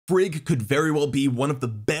Frigg could very well be one of the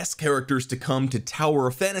best characters to come to Tower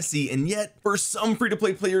of Fantasy, and yet for some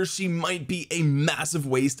free-to-play players she might be a massive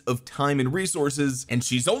waste of time and resources, and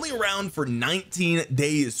she's only around for 19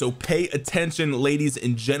 days, so pay attention ladies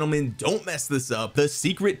and gentlemen, don't mess this up. The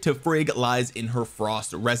secret to Frigg lies in her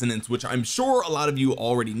frost resonance, which I'm sure a lot of you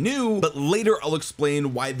already knew, but later I'll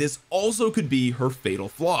explain why this also could be her fatal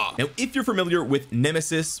flaw. Now if you're familiar with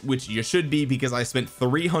Nemesis, which you should be because I spent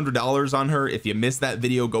 $300 on her, if you missed that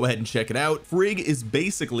video go ahead and check it out. Frigg is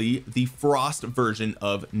basically the frost version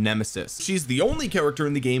of Nemesis. She's the only character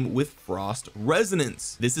in the game with frost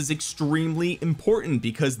resonance. This is extremely important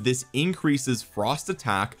because this increases frost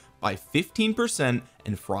attack by 15%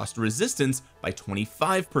 and frost resistance by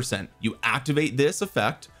 25%. You activate this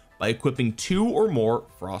effect by equipping 2 or more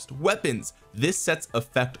frost weapons. This set's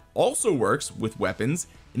effect also works with weapons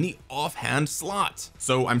in the offhand slot,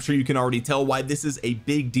 so I'm sure you can already tell why this is a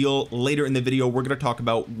big deal. Later in the video we're going to talk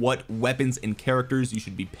about what weapons and characters you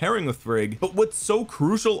should be pairing with Frigg, but what's so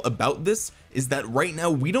crucial about this is that right now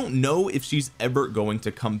we don't know if she's ever going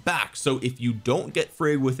to come back. So if you don't get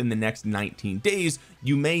Frigg within the next 19 days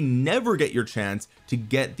you may never get your chance to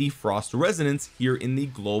get the frost resonance here in the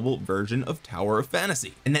global version of Tower of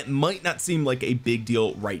Fantasy, and that might not seem like a big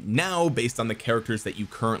deal right now based on the characters that you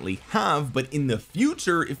currently have, but in the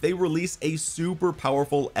future if they release a super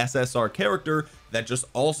powerful SSR character that just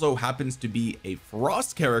also happens to be a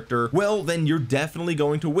frost character, well then you're definitely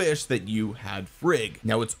going to wish that you had Frigg.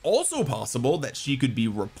 Now it's also possible that she could be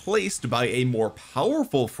replaced by a more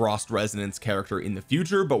powerful frost resonance character in the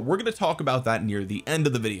future, but we're going to talk about that near the end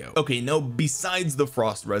of the video. Okay, now besides the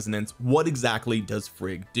frost resonance, what exactly does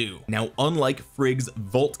Frigg do? Now unlike Frigg's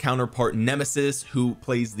Volt counterpart Nemesis, who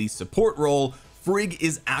plays the support role, Frigg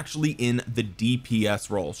is actually in the DPS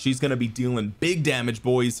role. She's going to be dealing big damage,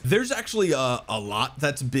 boys. There's actually a lot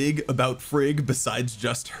that's big about Frigg besides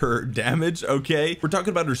just her damage. Okay, we're talking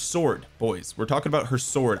about her sword, boys. We're talking about her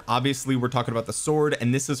sword. Obviously we're talking about the sword,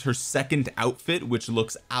 and this is her second outfit, which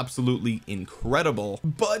looks absolutely incredible.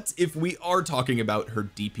 But if we are talking about her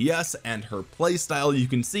DPS and her playstyle, you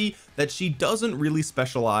can see that she doesn't really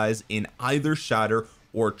specialize in either shatter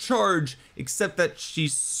or charge, except that she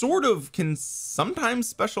sort of can sometimes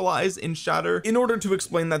specialize in shatter. In order to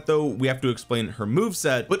explain that though, we have to explain her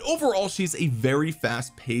moveset, but overall she's a very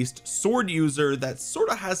fast-paced sword user that sort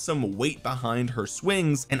of has some weight behind her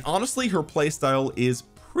swings, and honestly her playstyle is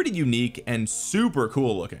pretty unique and super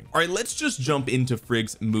cool looking. All right, let's just jump into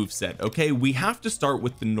Frigg's moveset. Okay, we have to start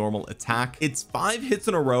with the normal attack. It's 5 hits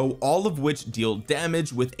in a row, all of which deal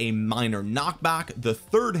damage with a minor knockback, the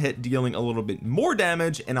third hit dealing a little bit more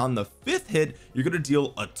damage, and on the 5th hit you're going to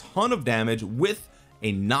deal a ton of damage with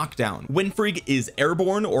a knockdown. When Frigg is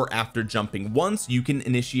airborne or after jumping once, you can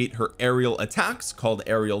initiate her aerial attacks called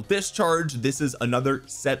aerial discharge. This is another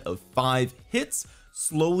set of 5 hits,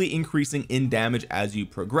 slowly increasing in damage as you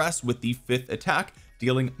progress, with the 5th attack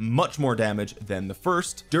dealing much more damage than the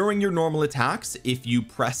first. During your normal attacks, if you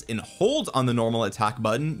press and hold on the normal attack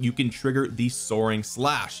button, you can trigger the soaring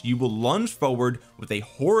slash. You will lunge forward with a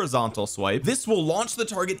horizontal swipe. This will launch the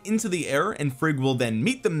target into the air, and Frigg will then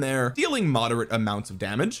meet them there, dealing moderate amounts of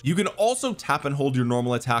damage. You can also tap and hold your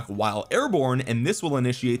normal attack while airborne, and this will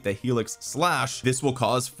initiate the helix slash. This will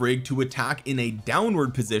cause Frigg to attack in a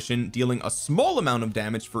downward position, dealing a small amount of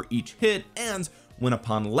damage for each hit, and when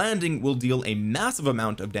upon landing will deal a massive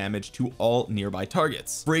amount of damage to all nearby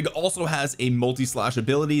targets. Frigg also has a multi-slash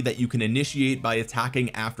ability that you can initiate by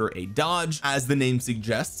attacking after a dodge. As the name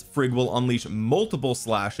suggests, Frigg will unleash multiple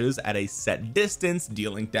slashes at a set distance,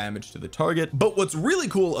 dealing damage to the target. But what's really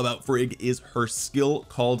cool about Frigg is her skill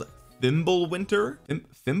called Thimblewinter.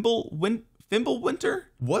 Thimblewinter?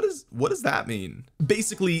 What does that mean?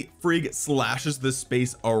 Basically, Frigg slashes the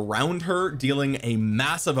space around her, dealing a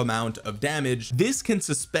massive amount of damage. This can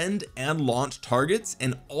suspend and launch targets,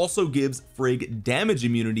 and also gives Frigg damage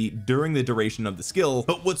immunity during the duration of the skill.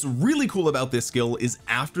 But what's really cool about this skill is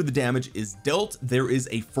after the damage is dealt, there is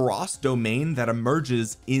a frost domain that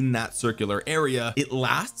emerges in that circular area. It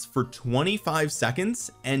lasts for 25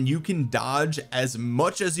 seconds, and you can dodge as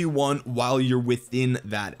much as you want while you're within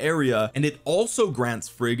that area. And it also grants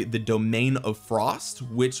Frigg the domain of frost,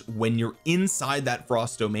 which when you're inside that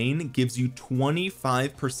frost domain gives you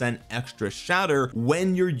 25% extra shatter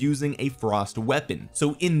when you're using a frost weapon.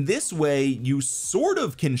 So in this way you sort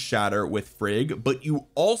of can shatter with Frigg, but you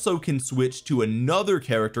also can switch to another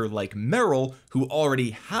character like Meryl, who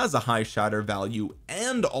already has a high shatter value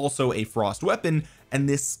and also a frost weapon, and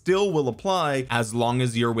this still will apply as long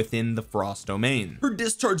as you're within the frost domain. Her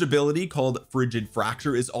discharge ability, called Frigid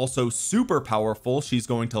Fracture, is also super powerful. She's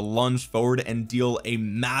going to lunge forward and deal a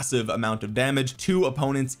massive amount of damage to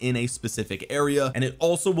opponents in a specific area, and it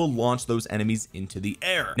also will launch those enemies into the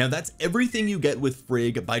air. Now that's everything you get with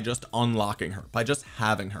Frigg by just unlocking her, by just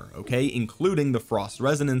having her, okay, including the frost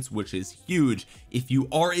resonance, which is huge. If you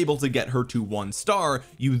are able to get her to 1 star,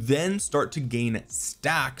 you then start to gain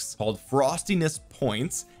stacks called frostiness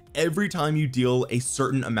points every time you deal a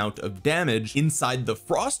certain amount of damage inside the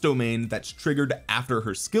frost domain that's triggered after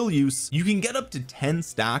her skill use. You can get up to 10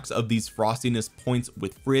 stacks of these frostiness points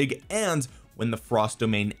with Frigg, and when the frost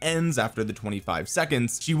domain ends after the 25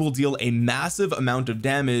 seconds, she will deal a massive amount of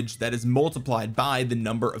damage that is multiplied by the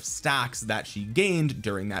number of stacks that she gained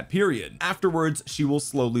during that period. Afterwards, she will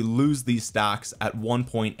slowly lose these stacks at 1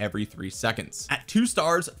 point every 3 seconds. At 2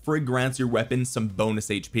 stars, Frigg grants your weapon some bonus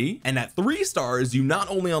HP, and at 3 stars, you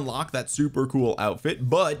not only unlock that super cool outfit,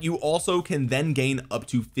 but you also can then gain up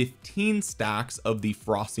to 15 stacks of the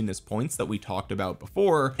frostiness points that we talked about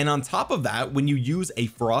before. And on top of that, when you use a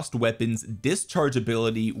frost weapon's discharge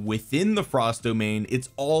ability within the frost domain, it's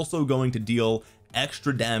also going to deal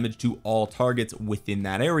extra damage to all targets within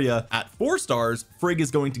that area. At 4 stars, Frigg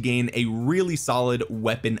is going to gain a really solid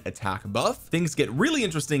weapon attack buff. Things get really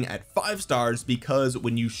interesting at 5 stars because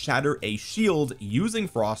when you shatter a shield using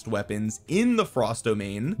frost weapons in the frost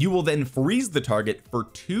domain, you will then freeze the target for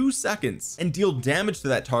 2 seconds and deal damage to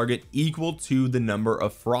that target equal to the number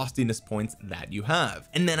of frostiness points that you have.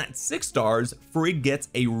 And then at 6 stars, Frigg gets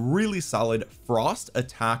a really solid frost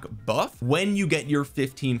attack buff when you get your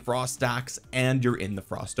 15 frost stacks and you're in the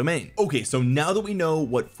frost domain. Okay, so now that we know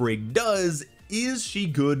what Frigg does, is she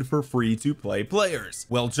good for free-to-play players?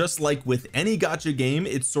 Well, just like with any gacha game,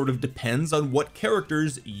 it sort of depends on what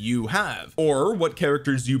characters you have, or what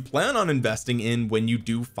characters you plan on investing in when you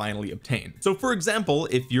do finally obtain. So for example,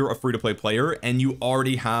 if you're a free-to-play player and you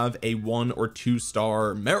already have a 1 or 2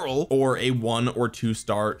 star Meryl, or a 1 or 2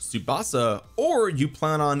 star Tsubasa, or you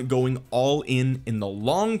plan on going all in the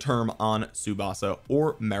long term on Tsubasa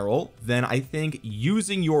or Meryl, then I think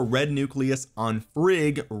using your red nucleus on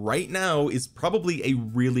Frigg right now is probably a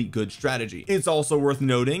really good strategy. It's also worth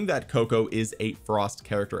noting that Coco is a frost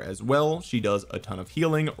character as well. She does a ton of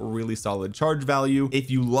healing, really solid charge value.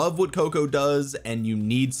 If you love what Coco does and you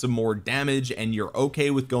need some more damage and you're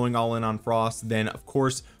okay with going all in on frost, then of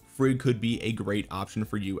course Frigg could be a great option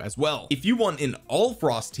for you as well. If you want an all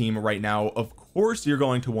frost team right now, of course you're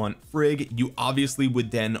going to want Frigg. You obviously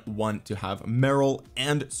would then want to have Meryl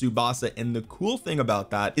and Tsubasa, and the cool thing about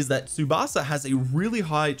that is that Tsubasa has a really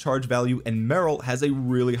high charge value and Meryl has a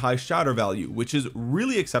really high shatter value, which is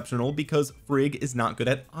really exceptional because Frigg is not good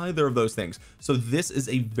at either of those things. So this is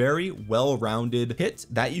a very well-rounded kit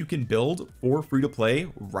that you can build for free to play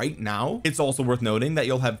right now. It's also worth noting that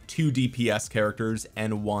you'll have 2 DPS characters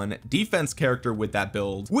and 1 defense character with that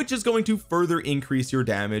build, which is going to further increase your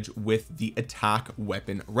damage with the attack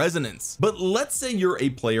weapon resonance. But let's say you're a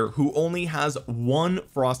player who only has 1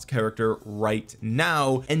 frost character right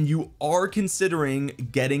now and you are considering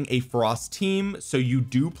getting a frost team, so you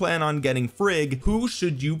do plan on getting Frigg. Who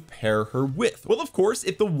should you pair her with? Well, of course,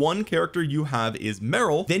 if the 1 character you have is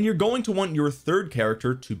Meryl, then you're going to want your 3rd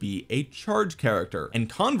character to be a charge character, and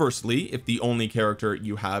conversely, if the only character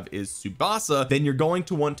you have is Tsubasa, then you're going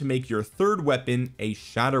to want to make your 3rd weapon a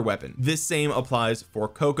shatter weapon. This same applies for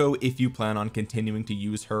Coco if you plan on continuing to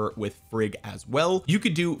use her with Frigg as well. You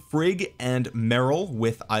could do Frigg and Meryl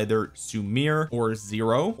with either Sumir or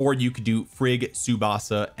Zero, or you could do Frigg,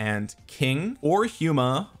 Tsubasa and King, or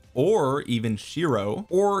Huma, or even Shiro,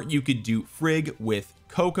 or you could do Frigg with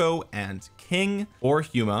Coco and King, or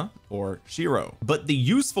Huma or Shiro. But the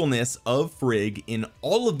usefulness of Frigg in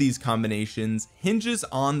all of these combinations hinges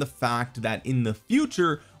on the fact that in the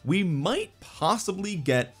future we might possibly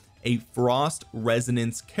get a frost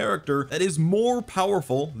resonance character that is more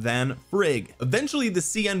powerful than Frigg. Eventually the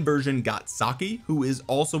CN version got Saki, who is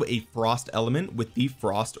also a frost element with the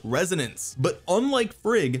frost resonance, but unlike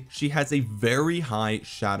Frigg, she has a very high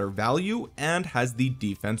shatter value and has the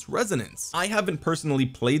defense resonance. I haven't personally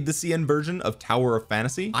played the CN version of Tower of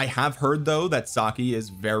Fantasy. I have heard though that Saki is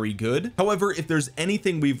very good. However, if there's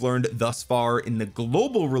anything we've learned thus far in the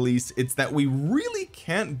global release, it's that we really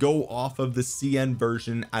can't go off of the CN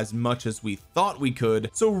version as much as we thought we could.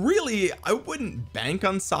 So really, I wouldn't bank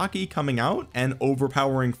on Saki coming out and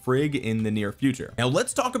overpowering Frigg in the near future. Now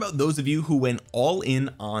let's talk about those of you who went all in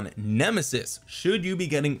on Nemesis. Should you be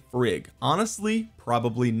getting Frigg? Honestly,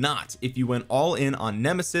 probably not. If you went all in on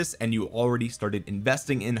Nemesis and you already started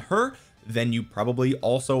investing in her, then you probably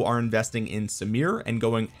also are investing in Samir and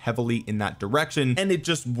going heavily in that direction, and it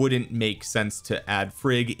just wouldn't make sense to add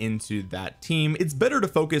Frigg into that team. It's better to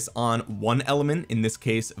focus on one element, in this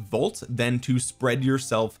case Volt, than to spread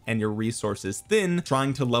yourself and your resources thin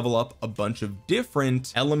trying to level up a bunch of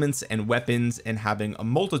different elements and weapons and having a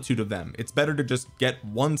multitude of them. It's better to just get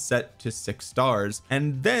one set to 6 stars,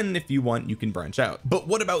 and then if you want you can branch out. But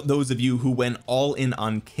what about those of you who went all in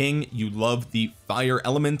on King, you love the fire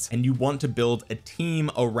element, and you want to build a team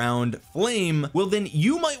around flame? Well, then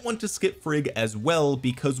you might want to skip Frigg as well,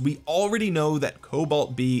 because we already know that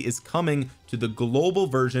Cobalt B is coming to the global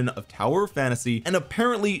version of Tower of Fantasy, and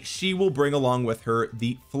apparently she will bring along with her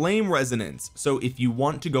the flame resonance. So if you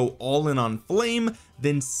want to go all in on flame,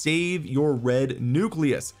 then save your red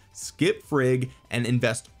nucleus, skip Frigg, and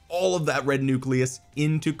invest all of that red nucleus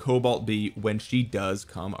into Cobalt B when she does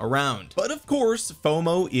come around. But of course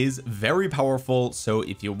FOMO is very powerful, so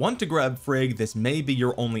if you want to grab Frigg, this may be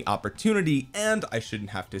your only opportunity. And I shouldn't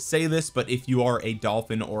have to say this, but if you are a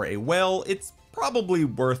dolphin or a whale, it's probably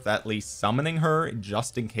worth at least summoning her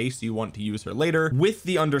just in case you want to use her later, with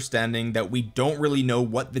the understanding that we don't really know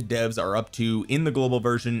what the devs are up to in the global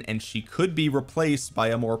version, and she could be replaced by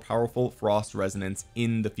a more powerful frost resonance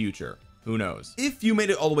in the future. Who knows? If you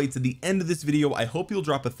made it all the way to the end of this video, I hope you'll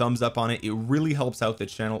drop a thumbs up on it. It really helps out the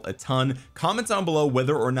channel a ton. Comment down below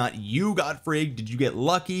whether or not you got Frigg. Did you get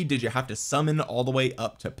lucky? Did you have to summon all the way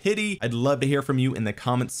up to pity? I'd love to hear from you in the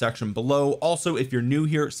comments section below. Also, if you're new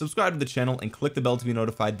here, subscribe to the channel and click the bell to be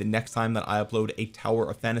notified the next time that I upload a Tower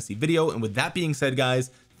of Fantasy video. And with that being said,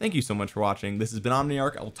 guys, thank you so much for watching. This has been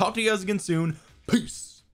Omniarch. I will talk to you guys again soon. Peace.